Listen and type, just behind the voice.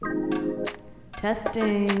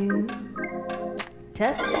Testing.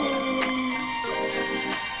 Testing.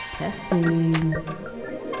 Testing.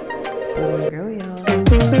 Blooming Girl, y'all.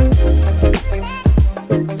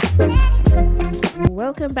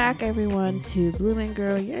 Welcome back, everyone, to Blooming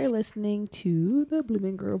Girl. You're listening to the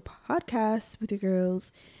Blooming Girl podcast with your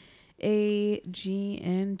girls, A, G,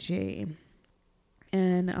 and J.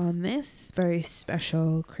 And on this very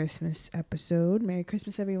special Christmas episode, Merry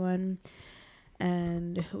Christmas, everyone.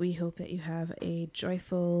 And we hope that you have a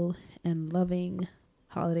joyful and loving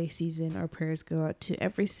holiday season. Our prayers go out to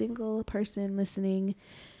every single person listening,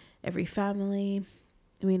 every family.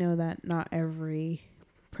 We know that not every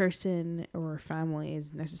person or family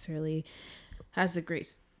is necessarily has the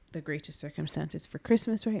greatest circumstances for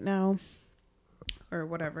Christmas right now or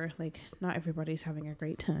whatever. Like, not everybody's having a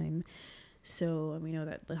great time. So we know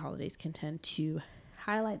that the holidays can tend to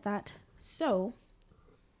highlight that. So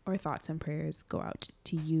our thoughts and prayers go out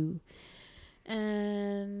to you.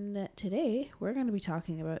 And today we're going to be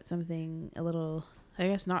talking about something a little, I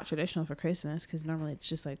guess, not traditional for Christmas, because normally it's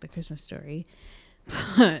just like the Christmas story.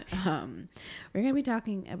 But we're going to be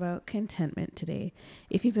talking about contentment today.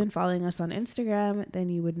 If you've been following us on Instagram, then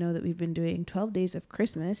you would know that we've been doing 12 days of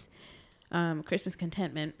Christmas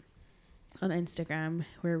contentment on Instagram,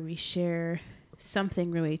 where we share something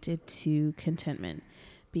related to contentment.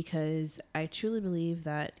 Because I truly believe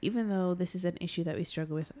that even though this is an issue that we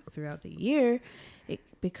struggle with throughout the year, it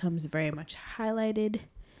becomes very much highlighted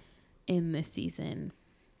in this season.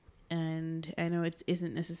 And I know it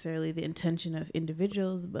isn't necessarily the intention of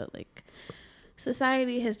individuals, but like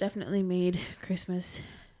society has definitely made Christmas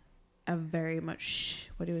a very much,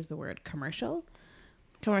 what was the word? Commercialized.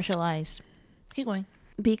 Keep going.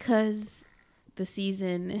 Because the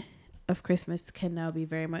season of Christmas can now be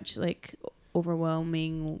very much like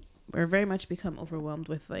overwhelming, or very much become overwhelmed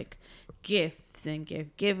with like gifts and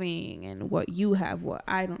gift giving and what you have, what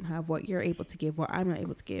I don't have, what you're able to give, what I'm not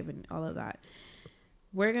able to give, and all of that.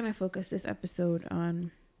 We're going to focus this episode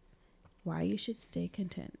on why you should stay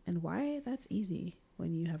content and why that's easy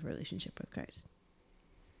when you have a relationship with Christ.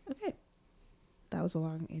 Okay. That was a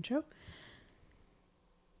long intro.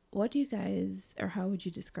 What do you guys, or how would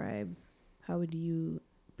you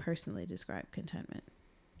personally describe contentment?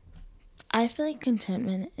 I feel like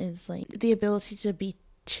contentment is like the ability to be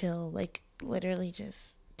chill, like literally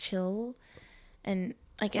just chill, and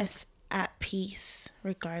I guess at peace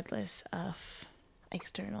regardless of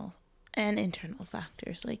external and internal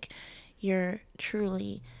factors. Like, you're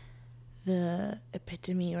truly the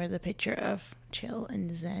epitome or the picture of chill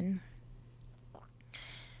and zen.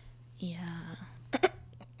 Yeah.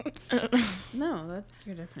 No, that's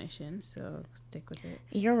your definition, so stick with it.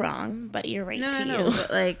 You're wrong, but you're right. No, but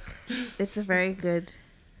like, it's a very good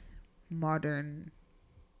modern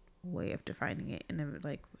way of defining it in a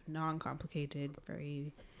like non-complicated,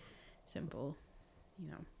 very simple,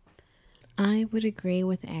 I would agree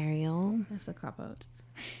with Ariel. That's a cop-out.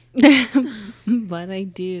 But I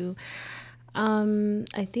do.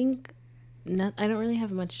 I think I don't really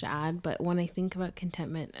have much to add, but when I think about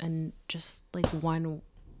contentment, and just like one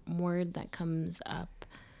word that comes up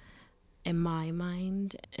in my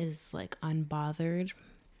mind is like unbothered.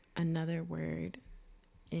 Another word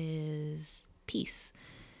is peace.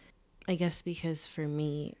 I guess because for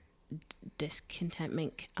me,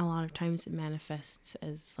 discontentment, a lot of times it manifests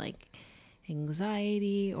as like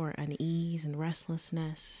anxiety or unease and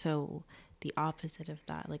restlessness. So the opposite of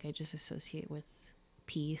that, like I just associate with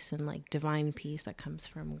peace and like divine peace that comes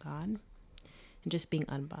from God, and just being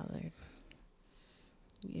unbothered.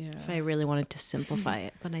 Yeah. If I really wanted to simplify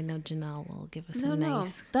it, but I know Janelle will give us a nice. No,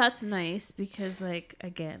 that's nice, because like,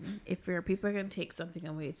 again, if people are gonna take something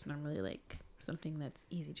away, it's normally like something that's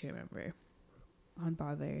easy to remember.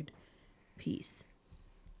 Unbothered, peace.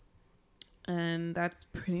 And that's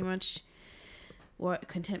pretty much what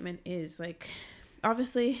contentment is. Like,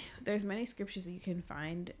 obviously there's many scriptures that you can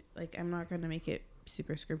find. Like, I'm not going to make it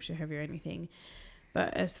super scripture heavy or anything,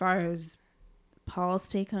 but as far as Paul's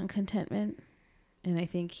take on contentment, and I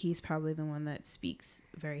think he's probably the one that speaks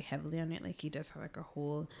very heavily on it. Like, he does have like a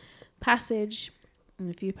whole passage and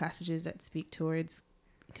a few passages that speak towards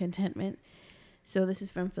contentment. So this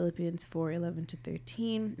is from Philippians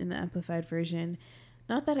 4:11-13 in the Amplified Version.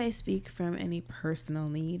 Not that I speak from any personal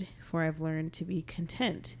need, for I've learned to be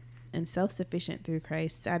content and self-sufficient through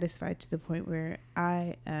Christ, satisfied to the point where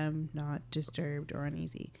I am not disturbed or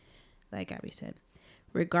uneasy, like Abby said,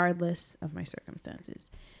 regardless of my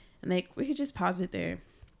circumstances. And like, we could just pause it there.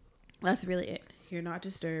 That's really it. You're not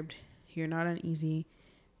disturbed. You're not uneasy,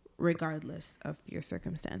 regardless of your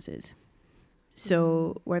circumstances.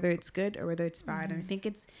 So whether it's good or whether it's bad, and I think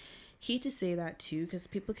it's key to say that too, because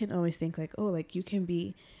people can always think like, oh, like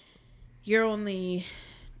you're only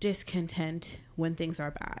discontent when things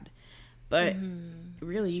are bad, but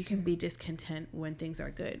really you can be discontent when things are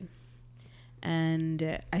good.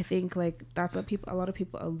 And I think like that's what a lot of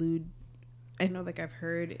people allude. I know, like I've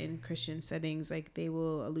heard in Christian settings, like they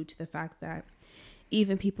will allude to the fact that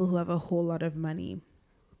even people who have a whole lot of money,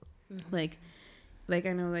 like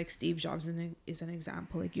I know like Steve Jobs is an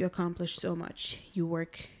example. Like you accomplish so much, you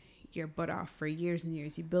work your butt off for years and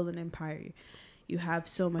years, you build an empire, you have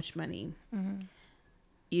so much money.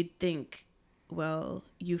 You'd think, well,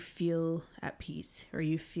 you feel at peace, or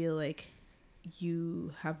you feel like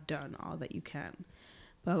you have done all that you can.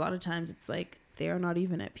 But a lot of times it's like they are not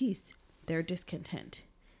even at peace. They're discontent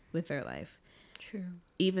with their life. True.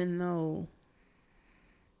 Even though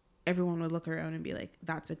everyone would look around and be like,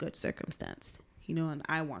 that's a good circumstance, you know, and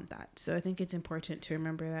I want that. So I think it's important to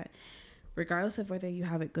remember that regardless of whether you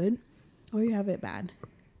have it good or you have it bad,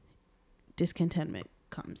 discontentment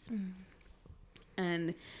comes.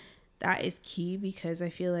 And that is key, because I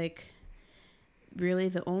feel like really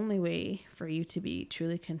the only way for you to be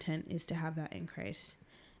truly content is to have that in Christ.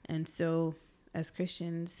 And so as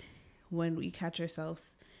Christians, when we catch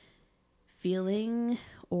ourselves feeling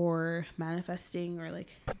or manifesting, or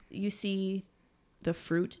like you see the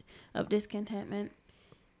fruit of discontentment,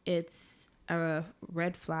 it's a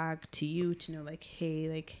red flag to you to know like, hey,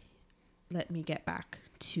 like let me get back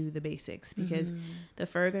to the basics, because the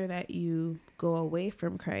further that you go away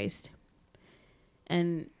from Christ,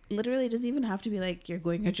 and literally it doesn't even have to be like you're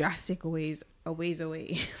going a drastic a ways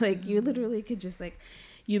away. Like you literally could just like,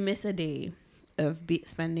 you miss a day of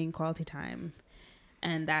spending quality time,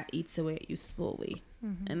 and that eats away at you slowly.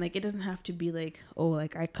 And like it doesn't have to be like, oh,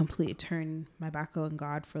 like I completely turn my back on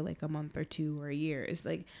God for like a month or two or a year. It's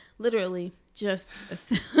like literally just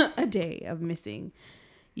a day of missing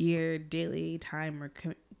your daily time or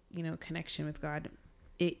connection with God.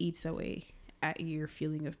 It eats away at your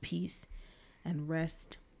feeling of peace and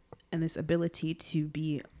rest and this ability to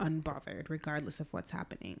be unbothered regardless of what's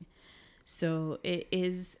happening. So it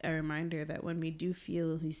is a reminder that when we do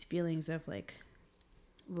feel these feelings of like,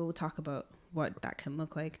 we'll talk about what that can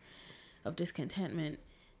look like, of discontentment,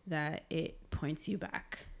 that it points you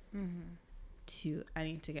back to, I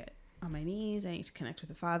need to get on my knees, I need to connect with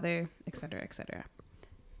the Father, etc., etc.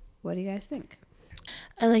 What do you guys think?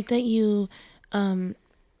 I like that you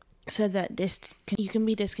said that you can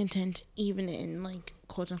be discontent even in like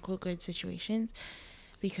quote unquote good situations,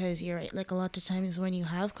 because you're right, like a lot of times when you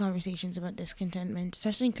have conversations about discontentment,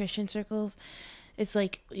 especially in Christian circles, it's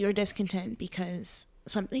like you're discontent because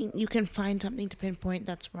you can find something to pinpoint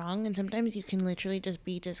that's wrong, and sometimes you can literally just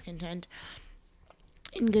be discontent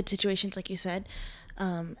in good situations, like you said.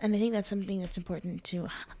 And I think that's something that's important to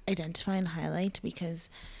identify and highlight, because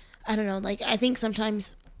I don't know, like I think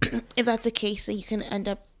sometimes if that's the case, that you can end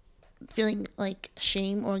up feeling like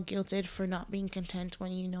shame or guilted for not being content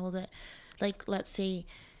when you know that, like, let's say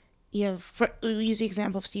we use the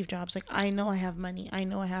example of Steve Jobs. Like, I know I have money, I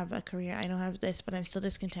know I have a career, I know I have this, but I'm still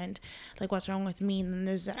discontent. Like, what's wrong with me? And then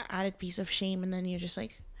there's that added piece of shame, and then you're just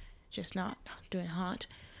like, just not doing hot.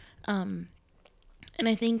 And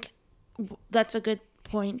I think that's a good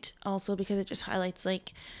point also, because it just highlights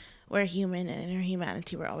like we're human, and in our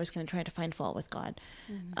humanity we're always going to try to find fault with God.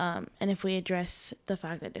 And if we address the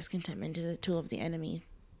fact that discontentment is a tool of the enemy,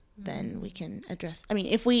 then we can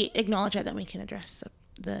if we acknowledge that, then we can address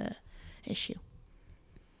the issue.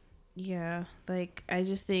 Yeah, like I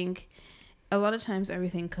just think a lot of times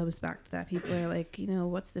everything comes back to that. People are like,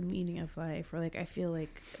 what's the meaning of life? Or like, I feel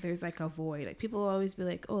like there's like a void. Like people will always be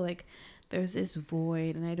like, oh, like there's this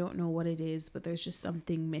void and I don't know what it is, but there's just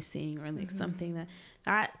something missing, or like something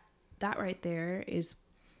that right there is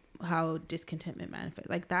how discontentment manifests.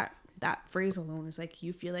 Like that phrase alone is like,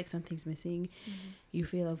 you feel like something's missing, you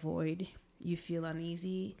feel a void, you feel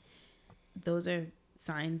uneasy. Those are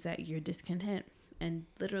signs that you're discontent. And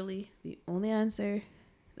literally the only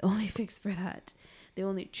fix for that, the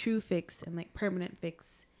only true fix and like permanent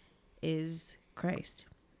fix is Christ.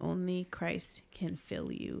 Only Christ can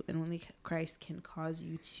fill you, and only Christ can cause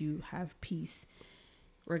you to have peace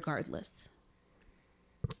regardless.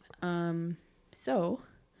 So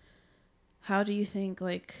how do you think,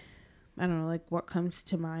 like, I don't know, like what comes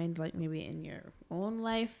to mind, like maybe in your own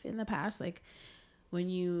life in the past, like when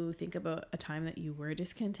you think about a time that you were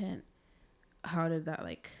discontent, how did that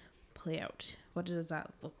like play out? What does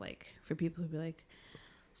that look like for people who be like,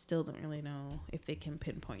 still don't really know if they can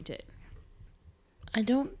pinpoint it? I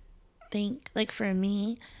don't think, like for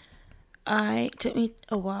me, it took me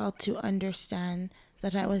a while to understand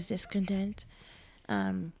that I was discontent.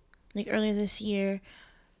 Like earlier this year,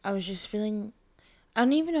 I was just feeling, I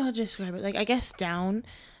don't even know how to describe it. Like, I guess down,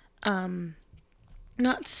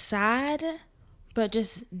 not sad, but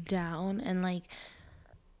just down, and like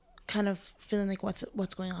kind of feeling like what's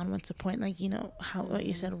going on, what's the point, like, you know, how what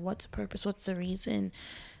you said, what's the purpose, what's the reason,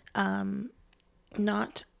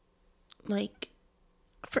 not like,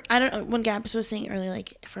 for, I don't know, when Gabs was saying earlier,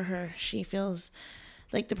 like for her, she feels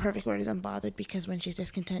like the perfect word is unbothered, because when she's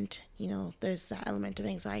discontent, you know, there's that element of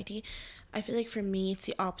anxiety. I feel like for me it's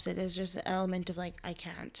the opposite. There's just an element of like, I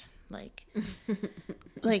can't, like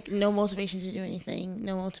like no motivation to do anything,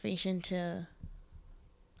 no motivation to,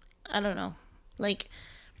 I don't know, like,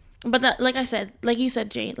 but that, like I said, like you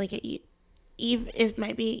said, Jay, like it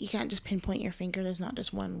might be, you can't just pinpoint your finger. There's not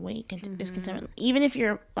just one way discontentment. Even if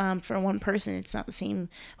you're for one person, it's not the same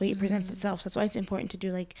way it presents itself. So that's why it's important to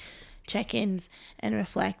do like check-ins and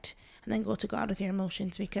reflect, and then go to God with your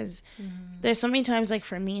emotions, because there's so many times, like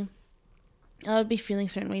for me, I would be feeling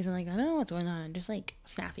certain ways. I'm like, I don't know what's going on. I'm just like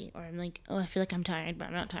snappy, or I'm like, oh, I feel like I'm tired, but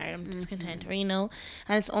I'm not tired. I'm discontent, or, you know,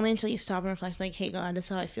 and it's only until you stop and reflect, like, hey, God, this is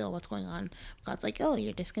how I feel. What's going on? God's like, oh,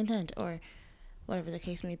 you're discontent, or whatever the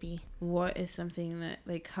case may be. What is something that,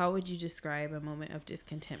 like, how would you describe a moment of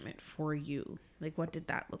discontentment for you? Like, what did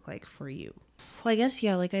that look like for you? Well, I guess,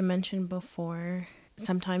 yeah, like I mentioned before,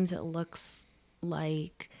 sometimes it looks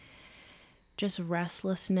like just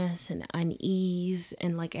restlessness and unease,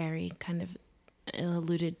 and like Ari kind of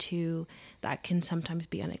alluded to, that can sometimes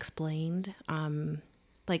be unexplained.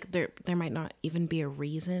 Like there might not even be a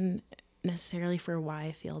reason necessarily for why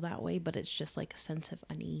I feel that way, but it's just like a sense of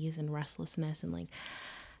unease and restlessness, and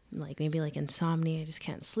like maybe like insomnia. I just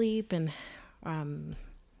can't sleep, and I'm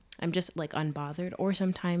just like unbothered. Or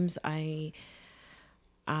sometimes I'm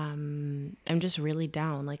just really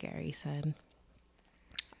down, like Ari said.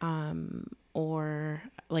 Or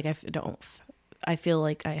like I feel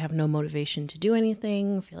like I have no motivation to do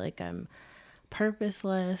anything. I feel like I'm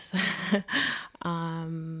purposeless.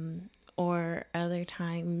 Or other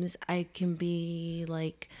times I can be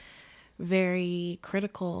like very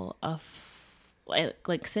critical of,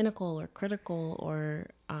 like cynical or critical, or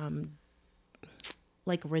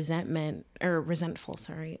like resentful,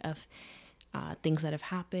 of things that have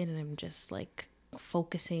happened, and I'm just like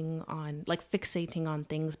fixating on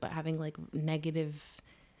things, but having like negative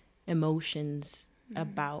emotions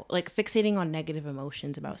about, like fixating on negative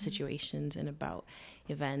emotions about situations and about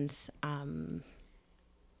events,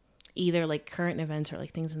 either like current events or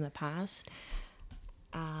like things in the past.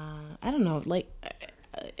 I don't know, like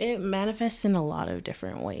it manifests in a lot of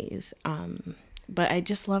different ways, but I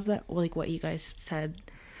just love that, like what you guys said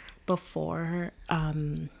before,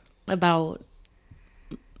 about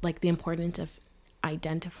like the importance of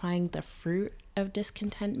identifying the fruit of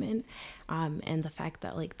discontentment, and the fact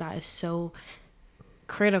that like that is so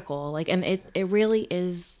critical, like, and it really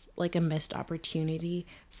is like a missed opportunity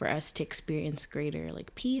for us to experience greater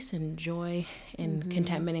like peace and joy and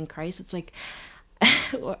contentment in Christ. It's like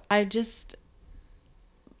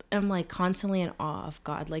I'm like constantly in awe of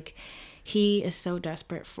God. Like he is so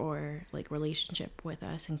desperate for like relationship with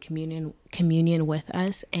us and communion with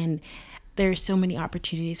us, and there's so many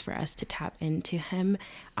opportunities for us to tap into him,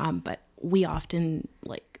 but we often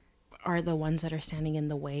like are the ones that are standing in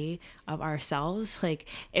the way of ourselves. Like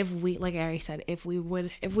if we, like Ari said, if we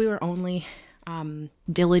were only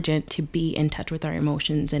diligent to be in touch with our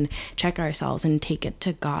emotions and check ourselves and take it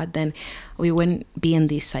to God, then we wouldn't be in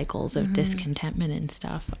these cycles of discontentment and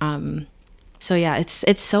stuff. So yeah,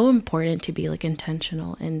 it's so important to be like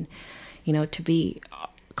intentional, and you know, to be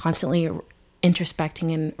constantly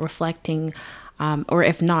introspecting and reflecting, or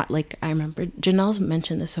if not, like I remember Janelle's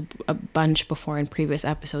mentioned this a bunch before in previous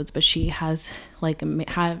episodes, but she has like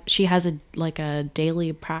a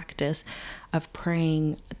daily practice of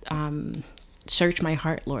praying, search my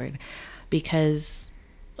heart, Lord, because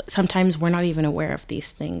sometimes we're not even aware of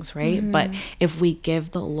these things, right? But if we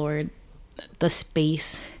give the Lord the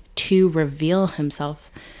space to reveal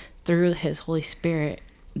himself through his Holy Spirit,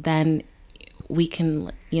 then we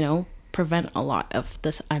can, you know, prevent a lot of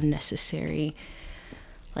this unnecessary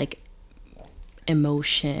like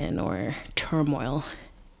emotion or turmoil,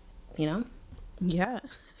 you know? Yeah.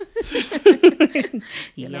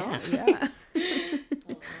 Yeah.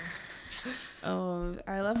 Oh,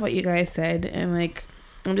 I love what you guys said, and like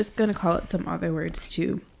I'm just gonna call it some other words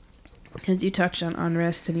too, because you touched on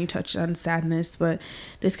unrest and you touched on sadness, but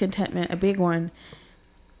discontentment, a big one,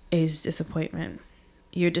 is disappointment.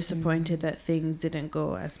 You're disappointed that things didn't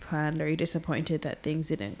go as planned, or you're disappointed that things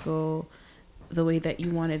didn't go the way that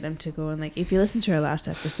you wanted them to go. And like, if you listen to our last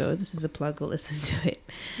episode, this is a plug, go listen to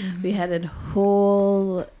it. We had a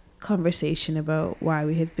whole conversation about why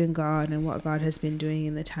we have been gone and what God has been doing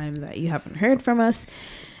in the time that you haven't heard from us.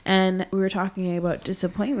 And we were talking about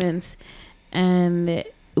disappointments, and I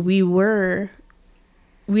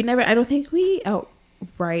don't think we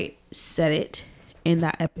outright said it in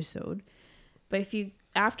that episode. But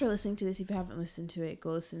after listening to this, if you haven't listened to it,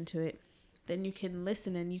 go listen to it. Then you can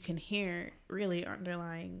listen and you can hear really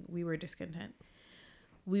underlying, we were discontent.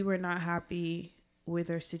 We were not happy with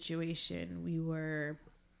our situation. We were,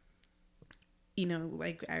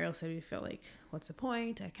 like Ariel said, we felt like, what's the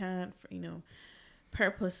point? I can't,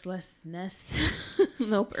 purposelessness,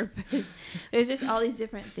 no purpose. There's just all these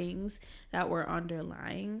different things that were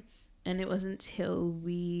underlying. And it wasn't until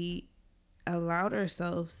we allowed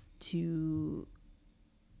ourselves to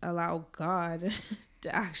allow God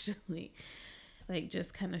to actually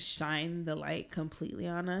just kind of shine the light completely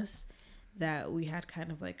on us that we had kind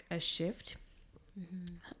of like a shift.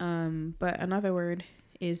 But another word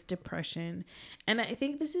is depression. And I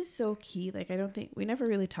think this is so key. I don't think we never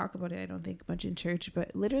really talk about it, I don't think, much in church,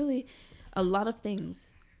 but literally a lot of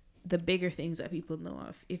things, the bigger things that people know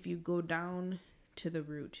of, if you go down to the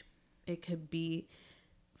root, it could be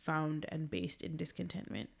found and based in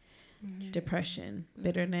discontentment, depression,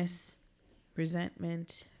 bitterness,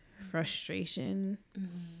 resentment, frustration.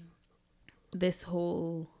 This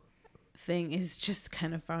whole thing is just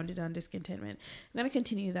kind of founded on discontentment. I'm going to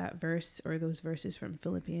continue that verse, or those verses from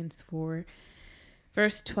Philippians 4,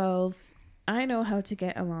 verse 12. I know how to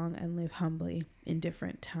get along and live humbly in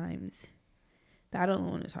different times. That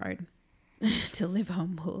alone is hard. To live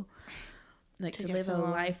humble, to live a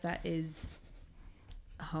life that is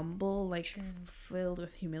humble, filled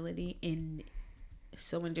with humility in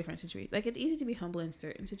so many different situations. It's easy to be humble in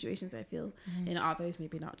certain situations, I feel. In others,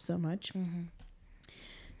 maybe not so much.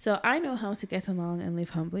 So I know how to get along and live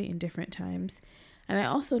humbly in different times. And I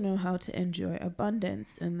also know how to enjoy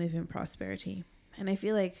abundance and live in prosperity. And I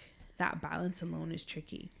feel like that balance alone is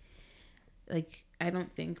tricky. I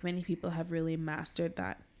don't think many people have really mastered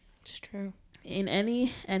that. It's true. In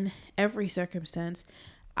any and every circumstance,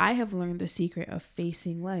 I have learned the secret of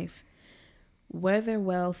facing life. Whether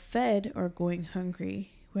well fed or going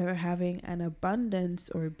hungry, whether having an abundance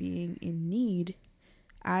or being in need,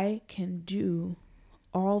 I can do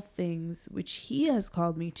all things which He has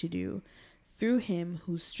called me to do through Him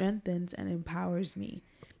who strengthens and empowers me.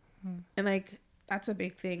 And that's a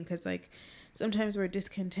big thing, because sometimes we're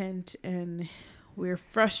discontent and we're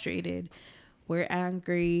frustrated, we're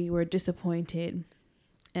angry, we're disappointed,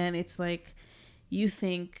 and it's you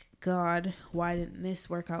think, God, why didn't this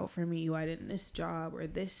work out for me? Why didn't this job or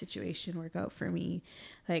this situation work out for me?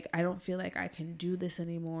 I don't feel like I can do this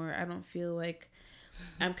anymore. I don't feel like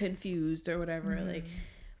I'm confused or whatever.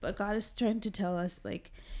 But God is trying to tell us,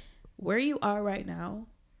 where you are right now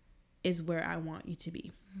is where I want you to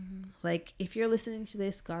be. If you're listening to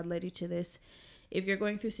this, God led you to this. If you're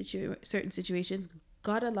going through certain situations,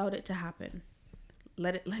 God allowed it to happen.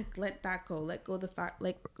 Let that go. Let go of the fact.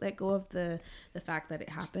 Let go of the fact that it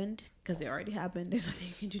happened, because it already happened. There's nothing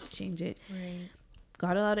you can do to change it. Right.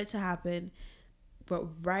 God allowed it to happen, but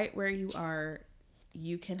right where you are,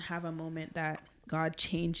 you can have a moment that God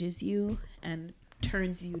changes you and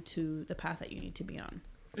turns you to the path that you need to be on.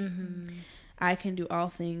 I can do all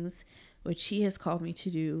things which He has called me to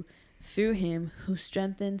do through Him who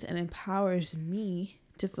strengthens and empowers me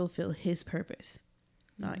to fulfill His purpose,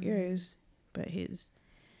 not yours, but His.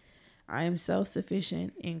 I am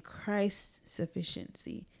self-sufficient in Christ's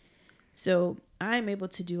sufficiency. So I'm able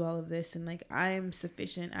to do all of this, and I'm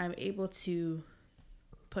sufficient. I'm able to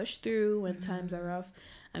push through when times are rough.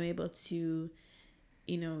 I'm able to,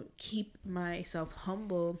 keep myself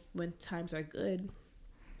humble when times are good,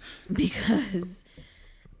 because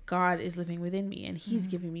God is living within me and He's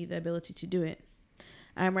giving me the ability to do it.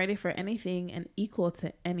 I'm ready for anything and equal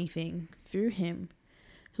to anything through Him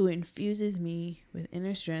who infuses me with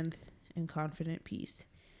inner strength and confident peace.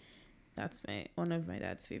 That's one of my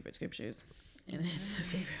dad's favorite scriptures, and it's the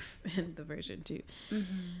favorite in the version too.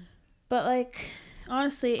 But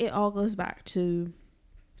honestly, it all goes back to,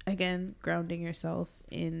 again, grounding yourself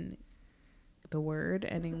in the Word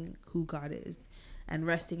and in who God is, and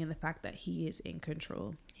resting in the fact that He is in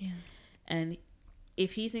control. Yeah. And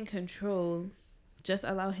if He's in control, just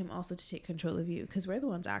allow Him also to take control of you, because we're the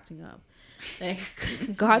ones acting up.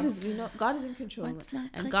 God is in control,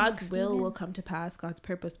 and God's will come to pass. God's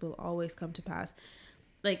purpose will always come to pass.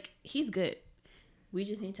 He's good. We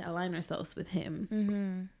just need to align ourselves with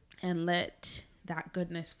Him and let that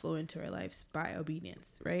goodness flow into our lives by obedience,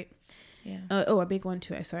 right? Yeah. A big one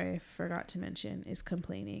too, I forgot to mention, is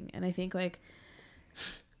complaining. And I think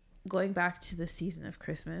going back to the season of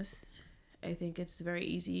Christmas, I think it's very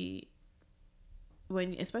easy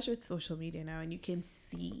when, especially with social media now, and you can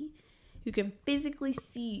physically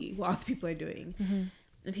see what other people are doing. Mm-hmm.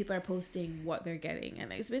 And people are posting what they're getting,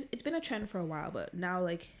 and it's been a trend for a while, but now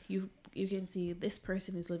like you can see this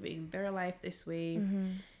person is living their life this way. Mm-hmm.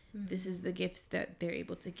 This is the gifts that they're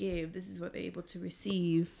able to give, this is what they're able to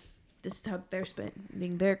receive, this is how they're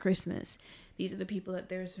spending their Christmas, these are the people that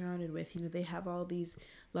they're surrounded with. You know, they have all these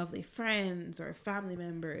lovely friends or family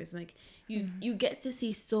members. Like you get to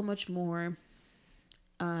see so much more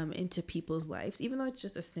into people's lives, even though it's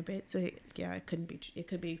just a snippet. So yeah, it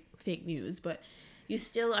could be fake news, but you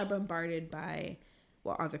still are bombarded by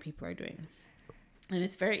what other people are doing. And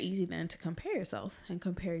it's very easy then to compare yourself and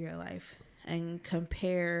compare your life and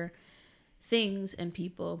compare things and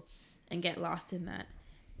people and get lost in that.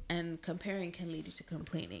 And comparing can lead you to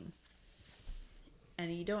complaining. And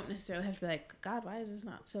you don't necessarily have to be like, God, why is this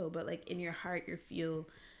not so? But like in your heart, you feel,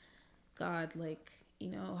 God, like, you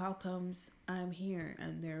know, how comes I'm here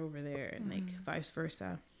and they're over there, and like vice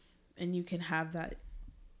versa. And you can have that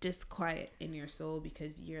disquiet in your soul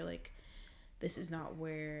because you're like, this is not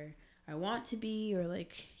where I want to be, or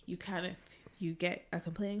like you get a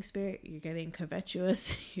complaining spirit, you're getting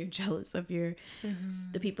covetous, you're jealous of the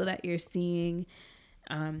people that you're seeing,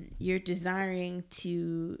 you're desiring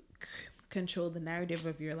to control the narrative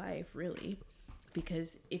of your life, really.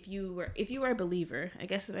 Because if you were a believer, I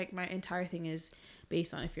guess like my entire thing is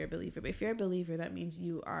based on if you're a believer, but if you're a believer, that means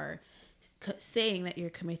you are saying that you're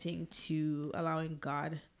committing to allowing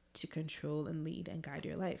God to control and lead and guide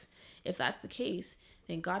your life. If that's the case,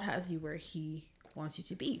 then God has you where he wants you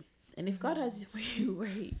to be. And if God has you where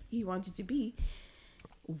he wants you to be,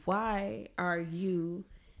 why are you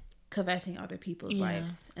coveting other people's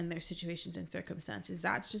lives and their situations and circumstances?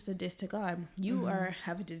 That's just a diss to God. You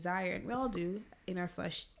have a desire, and we all do in our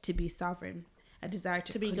flesh, to be sovereign, a desire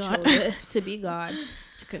to be God, to be God,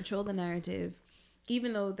 to control the narrative.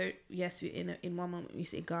 Even though in one moment we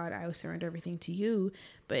say, God, I will surrender everything to you,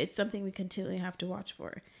 but it's something we continually have to watch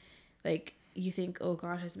for. Like, you think, oh,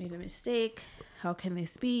 God has made a mistake, how can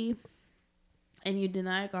this be? And you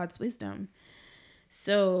deny God's wisdom.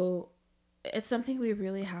 So it's something we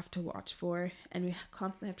really have to watch for, and we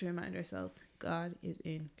constantly have to remind ourselves, God is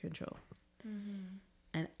in control.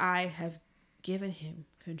 And I have given him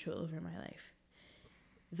control over my life.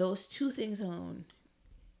 Those two things alone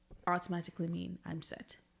automatically mean I'm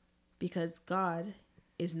set, because God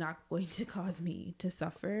is not going to cause me to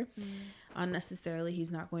suffer unnecessarily.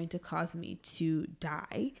 He's not going to cause me to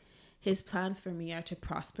die. His plans for me are to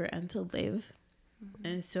prosper and to live.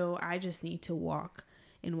 And so I just need to walk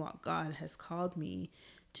in what God has called me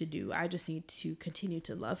to do. I just need to continue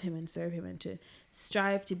to love him and serve him and to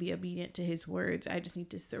strive to be obedient to his words. I just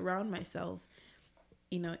need to surround myself,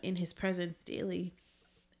 you know, in his presence daily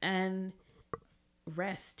and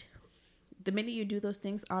rest. The minute you do those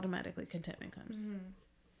things, automatically contentment comes.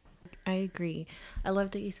 I agree. I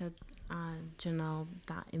love that you said, Janelle,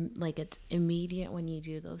 that like it's immediate when you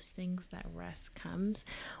do those things that rest comes.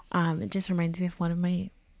 It just reminds me of one of my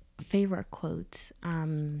favorite quotes.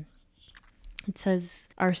 It says,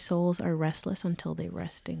 our souls are restless until they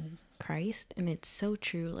rest in Christ. And it's so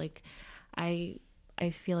true. Like I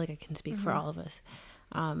feel like I can speak for all of us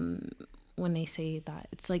when I say that.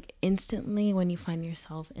 It's like instantly when you find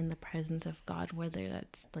yourself in the presence of God, whether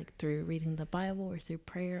that's like through reading the Bible or through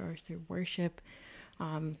prayer or through worship,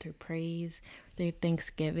 through praise, through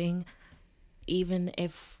thanksgiving, even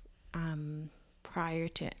if prior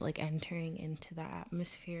to like entering into that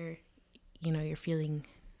atmosphere, you know, you're feeling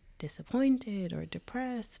disappointed or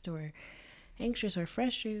depressed or anxious or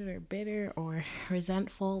frustrated or bitter or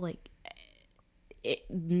resentful, like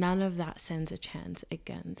none of that stands a chance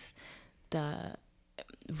against the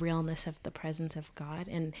realness of the presence of God.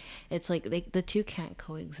 And it's like the two can't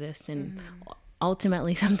coexist, and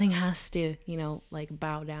ultimately something has to, you know, like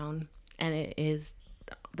bow down, and it is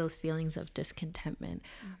those feelings of discontentment.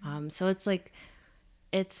 So it's like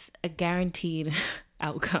it's a guaranteed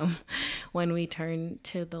outcome when we turn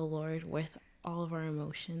to the Lord with all of our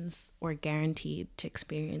emotions. We're guaranteed to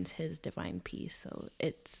experience his divine peace. So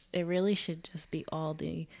it really should just be all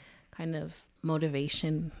the kind of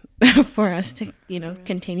motivation for us to, you know,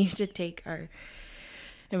 continue to take our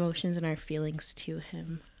emotions and our feelings to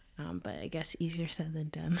him. But I guess easier said than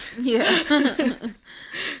done. Yeah.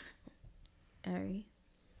 Ari?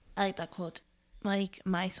 I like that quote. Like,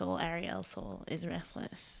 my soul, Ariel's soul, is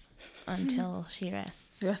restless until she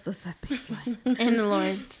rests. Restless that baseline. In the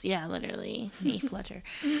Lord's, yeah, literally, me flutter.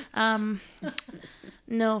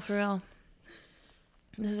 No, for real.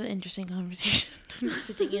 This is an interesting conversation. I'm just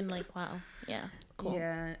sitting in like, wow, yeah. Cool.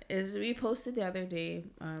 Yeah, is we posted the other day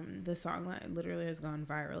the song that literally has gone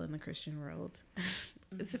viral in the Christian world.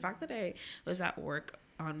 It's the fact that I was at work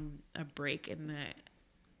on a break in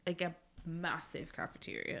a massive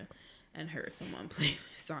cafeteria and heard someone play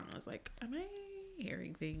this song. I was like, am I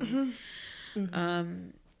hearing things?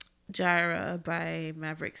 Gyra by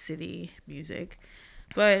Maverick City Music.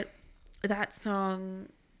 But that song,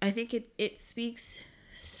 I think it speaks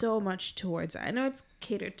so much towards, I know it's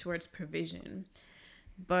catered towards provision,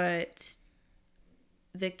 but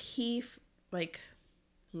the key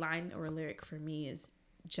line or lyric for me is,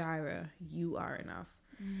 Gyra, you are enough.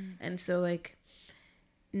 And so like,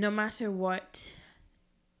 no matter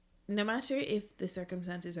if the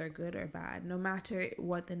circumstances are good or bad, no matter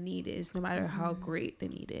what the need is, no matter how great the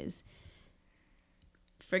need is,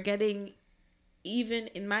 forgetting, even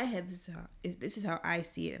in my head, this is how I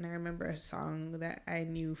see it. And I remember a song that I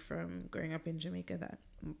knew from growing up in Jamaica that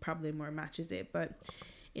probably more matches it. But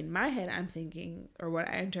in my head, I'm thinking, or what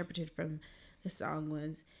I interpreted from the song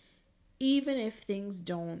was, even if things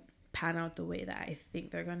don't pan out the way that I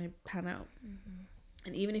think they're going to pan out,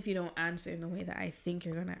 and even if you don't answer in the way that I think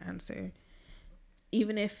you're going to answer,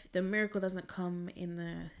 even if the miracle doesn't come in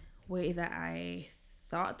the way that I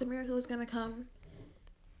thought the miracle was going to come,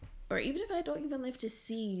 or even if I don't even live to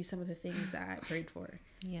see some of the things that I prayed for,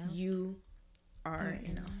 you are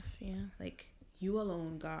enough. Yeah. Like, you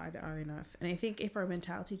alone, God, are enough. And I think if our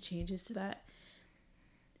mentality changes to that,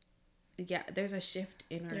 there's a shift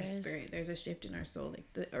in our spirit. There's a shift in our soul.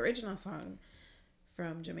 Like the original song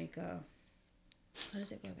from Jamaica, how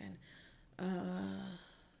does it go again?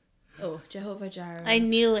 Jehovah Jireh. I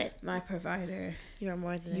knew it. My provider. You are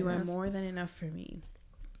more than You enough. are more than enough for me.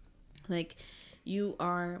 Like, you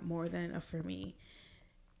are more than enough for me.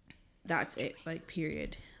 That's it. Like,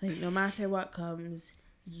 period. Like, no matter what comes,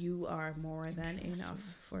 you are more than enough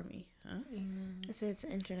for me. Huh? I said it's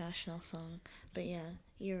an international song, but yeah,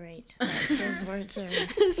 you're right. Those words are.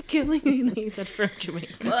 It's killing me that you said from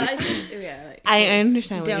Jamaica. Well, I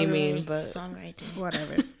understand what you mean, but songwriting,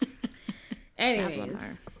 whatever. Anyways,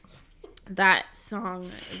 that song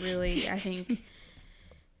really, I think,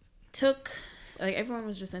 took, like, everyone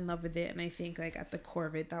was just in love with it, and I think, like, at the core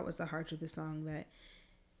of it, that was the heart of the song, that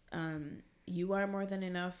you are more than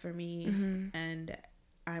enough for me, and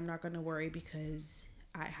I'm not gonna worry because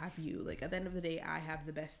I have you. Like, at the end of the day, I have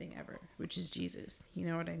the best thing ever, which is Jesus. You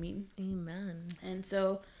know what I mean? Amen. And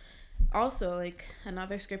so, also, like,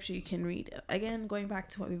 another scripture you can read, again, going back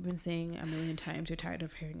to what we've been saying a million times, you're tired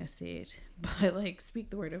of hearing us say it, but, like, speak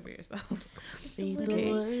the word over yourself. Speak Okay.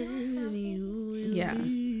 the word, you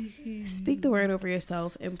will Speak the word over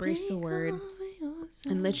yourself, embrace the word,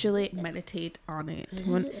 and literally meditate on it.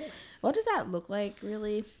 What does that look like,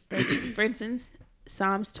 really? Like, for instance,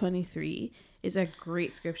 Psalms 23 is a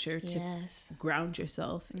great scripture to ground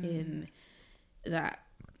yourself in that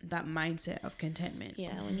mindset of contentment.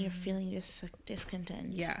 Yeah, when you're feeling discontent.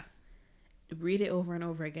 Yeah. Read it over and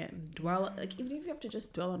over again. Dwell, like, even if you have to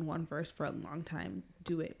just dwell on one verse for a long time,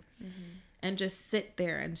 do it. And just sit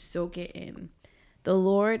there and soak it in. The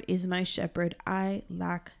Lord is my shepherd. I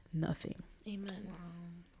lack nothing. Amen. Wow.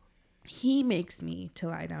 He makes me to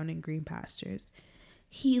lie down in green pastures.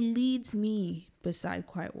 He leads me beside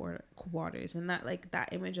quiet waters. And that, like, that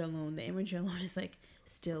image alone, the image alone is like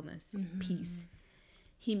stillness, peace.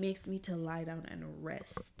 He makes me to lie down and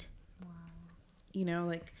rest. Wow. You know,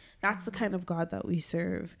 like, that's the kind of God that we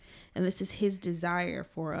serve. And this is his desire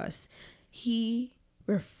for us. He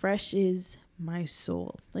refreshes my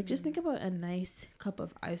soul. Like, just think about a nice cup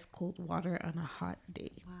of ice cold water on a hot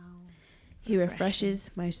day. Wow. He refreshes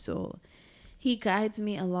my soul. He guides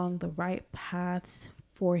me along the right paths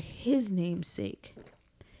for his name's sake.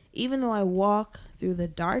 Even though I walk through the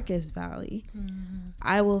darkest valley,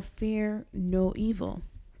 I will fear no evil.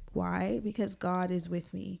 Why? Because God is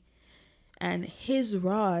with me. And his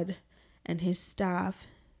rod and his staff,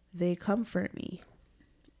 they comfort me.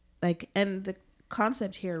 Like, and the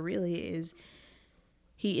concept here really is,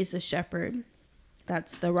 he is the shepherd.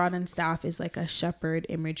 That's the rod and staff is like a shepherd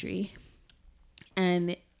imagery.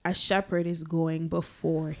 And a shepherd is going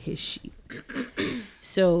before his sheep.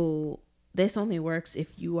 So this only works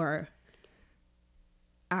if you are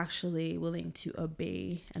actually willing to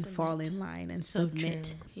obey and fall in line and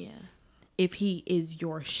submit. Yeah. If he is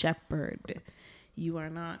your shepherd, you are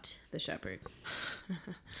not the shepherd. So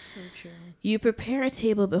true. You prepare a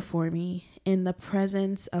table before me in the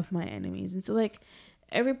presence of my enemies. And so, like,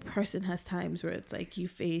 every person has times where it's like you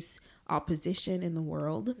face opposition in the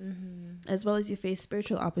world, as well as you face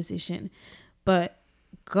spiritual opposition. But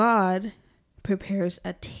God prepares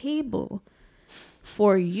a table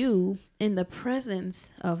for you in the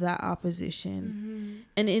presence of that opposition.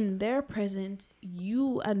 And in their presence,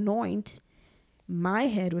 you anoint my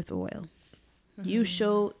head with oil. You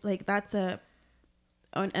show, like, that's an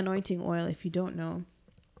anointing oil, if you don't know,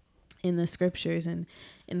 in the scriptures and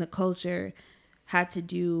in the culture, had to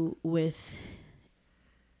do with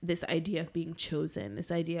this idea of being chosen,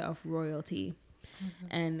 this idea of royalty.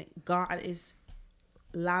 And God is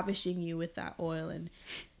lavishing you with that oil and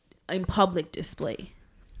in public display.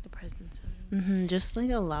 The presence of him. Just like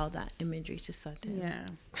allow that imagery to set in. Yeah.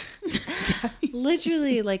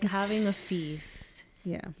 Literally, like having a feast.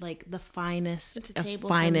 Yeah. Like the finest It's a of table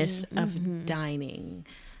finest for me. of dining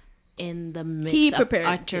in the midst He of prepared the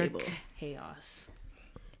utter table. chaos.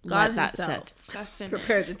 God Let that himself set.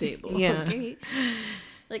 prepared the table. Yeah. Okay.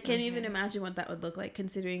 Like, can you even imagine what that would look like,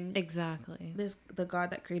 considering Exactly. the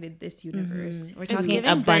God that created this universe? We're It's talking giving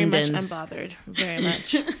abundance. very much unbothered. Very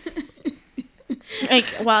much. Like,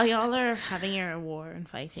 while y'all are having your war and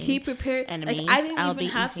fighting, He prepared. enemies, Like, I didn't I'll even be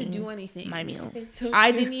have to eating do anything. my meal.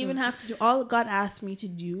 I didn't even have to do. All God asked me to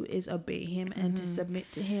do is obey Him and to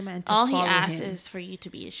submit to Him and to All he follow asks Him. is for you to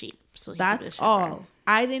be a sheep. So he can be the That's shepherd. all.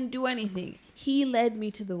 I didn't do anything. He led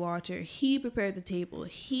me to the water. He prepared the table.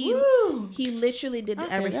 He literally did I feel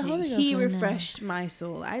the everything. Holy Ghost He right now. refreshed my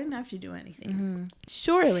soul. I didn't have to do anything.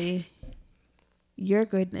 Surely your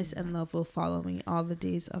goodness and love will follow me all the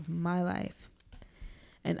days of my life,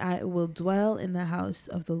 and I will dwell in the house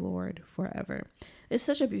of the Lord forever. It's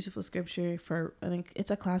such a beautiful scripture. I think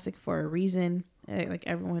it's a classic for a reason. Like,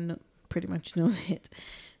 everyone pretty much knows it.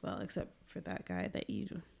 Well, except for that guy that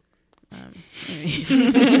you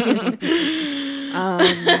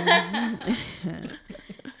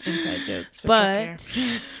inside jokes. But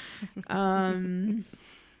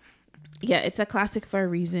yeah, it's a classic for a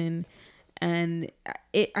reason. And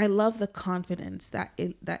I love the confidence that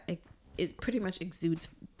it pretty much exudes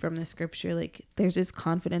from the scripture. Like, there's this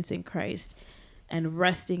confidence in Christ and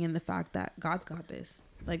resting in the fact that God's got this.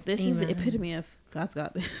 Like, this is the epitome of God's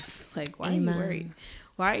got this. Like, why are you worried?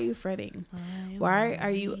 Why are you fretting? Why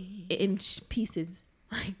are you in pieces?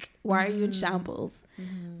 Like, why are you in shambles?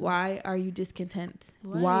 Why are you discontent?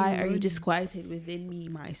 Why are you disquieted within me,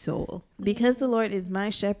 my soul? Because the Lord is my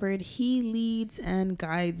shepherd, He leads and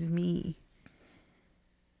guides me.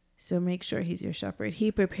 So make sure He's your shepherd.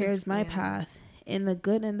 He prepares my path in the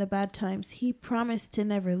good and the bad times. He promised to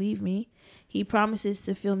never leave me. He promises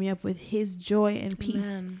to fill me up with His joy and peace.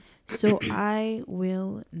 Amen. So I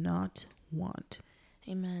will not want.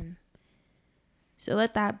 Amen. So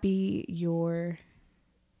let that be your,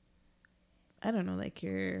 I don't know, like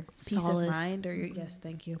your peace Solace. of mind, or your, yes,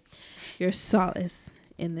 thank you, your solace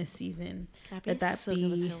in this season. Let that so good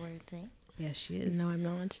with be. her words, eh? Yes, she is. No, I'm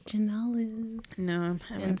not. Janelle is No,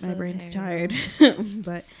 And my so brain's is tired.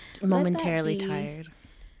 But momentarily be- tired.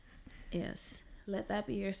 yes, let that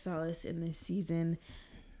be your solace in this season.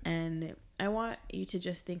 And I want you to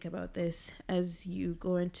just think about this as you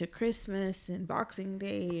go into Christmas and Boxing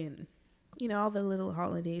Day and, you know, all the little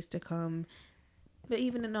holidays to come, but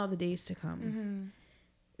even in all the days to come,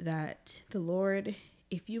 that the Lord,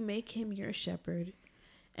 if you make Him your shepherd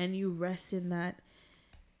and you rest in that,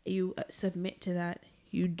 you submit to that,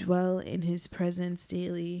 you dwell in His presence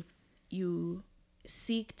daily, you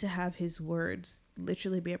seek to have His words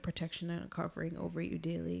literally be a protection and a covering over you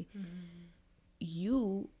daily,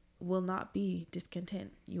 you will not be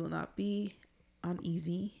discontent. You will not be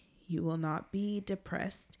uneasy. You will not be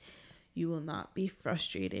depressed. You will not be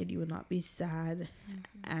frustrated. You will not be sad,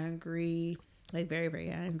 angry, like very, very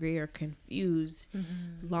angry or confused,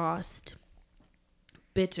 lost,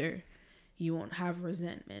 bitter. You won't have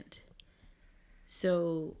resentment.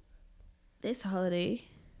 So this holiday,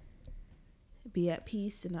 be at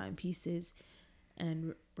peace and not in pieces,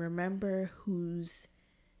 and remember whose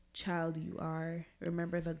child you are.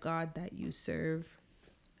 Remember the God that you serve.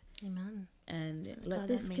 Amen. And God let that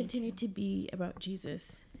this made continue you. to be about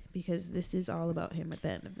Jesus, because this is all about Him at the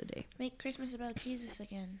end of the day. Make Christmas about Jesus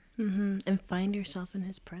again. And find yourself in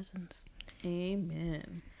His presence.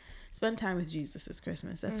 Amen. Spend time with Jesus this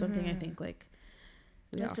Christmas. That's something I think, like,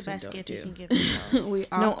 we That's the often best don't gift do. you can give yourself. We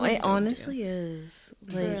No, often it don't honestly is.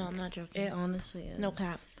 For Like, real, I'm not joking. it honestly is. No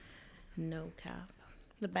cap. No cap.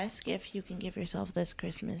 The best gift you can give yourself this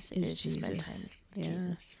Christmas Is is to spend Jesus. time with Yeah.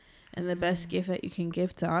 Jesus. And the best gift that you can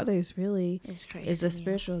give to others really It's crazy. is a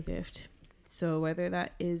spiritual gift. So whether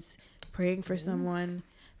that is praying for someone,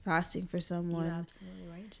 fasting for You're someone, absolutely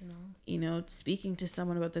right, Janelle. you know, speaking to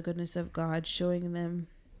someone about the goodness of God, showing them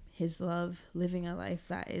His love, living a life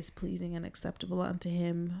that is pleasing and acceptable unto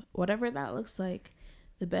Him, whatever that looks like,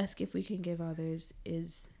 the best gift we can give others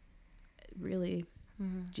is really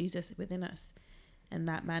Jesus within us. and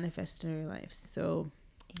that manifests in your life. So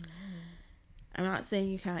I'm not saying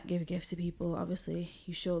you can't give gifts to people. Obviously,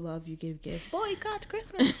 you show love, you give gifts. Boycott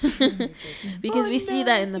Christmas. Because we see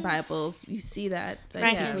that in the Bible. You see that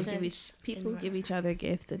like people give each other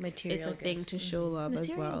gifts. It's a thing to show love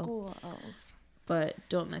as well. But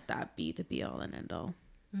don't let that be the be all and end all.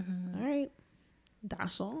 All right.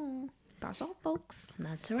 That's all. That's all, folks.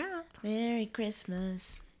 That's a wrap. Merry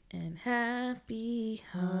Christmas. And happy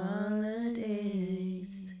holidays.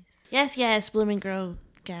 Yes, Blooming Girl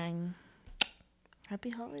gang. Happy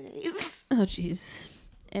holidays. Oh, jeez.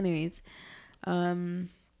 Anyways,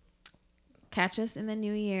 catch us in the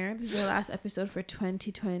new year. This is our last episode for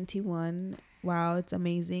 2021. Wow, it's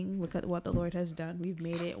amazing. Look at what the Lord has done. We've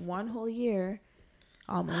made it one whole year,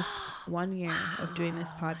 almost 1 year of doing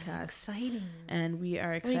this podcast. Exciting. And we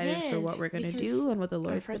are excited for what we're going to do and what the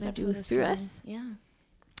Lord's going to do through us. Yeah.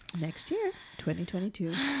 Next year,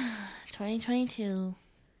 2022. 2022.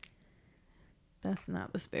 That's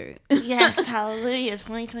not the spirit. Yes, hallelujah,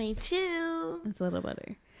 2022. It's a little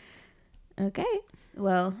better. Okay.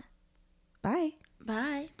 Well, bye.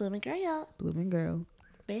 Bye. Blooming Girl, y'all. Blooming Girl.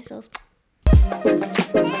 Besos.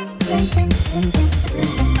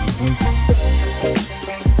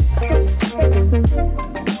 Thank you.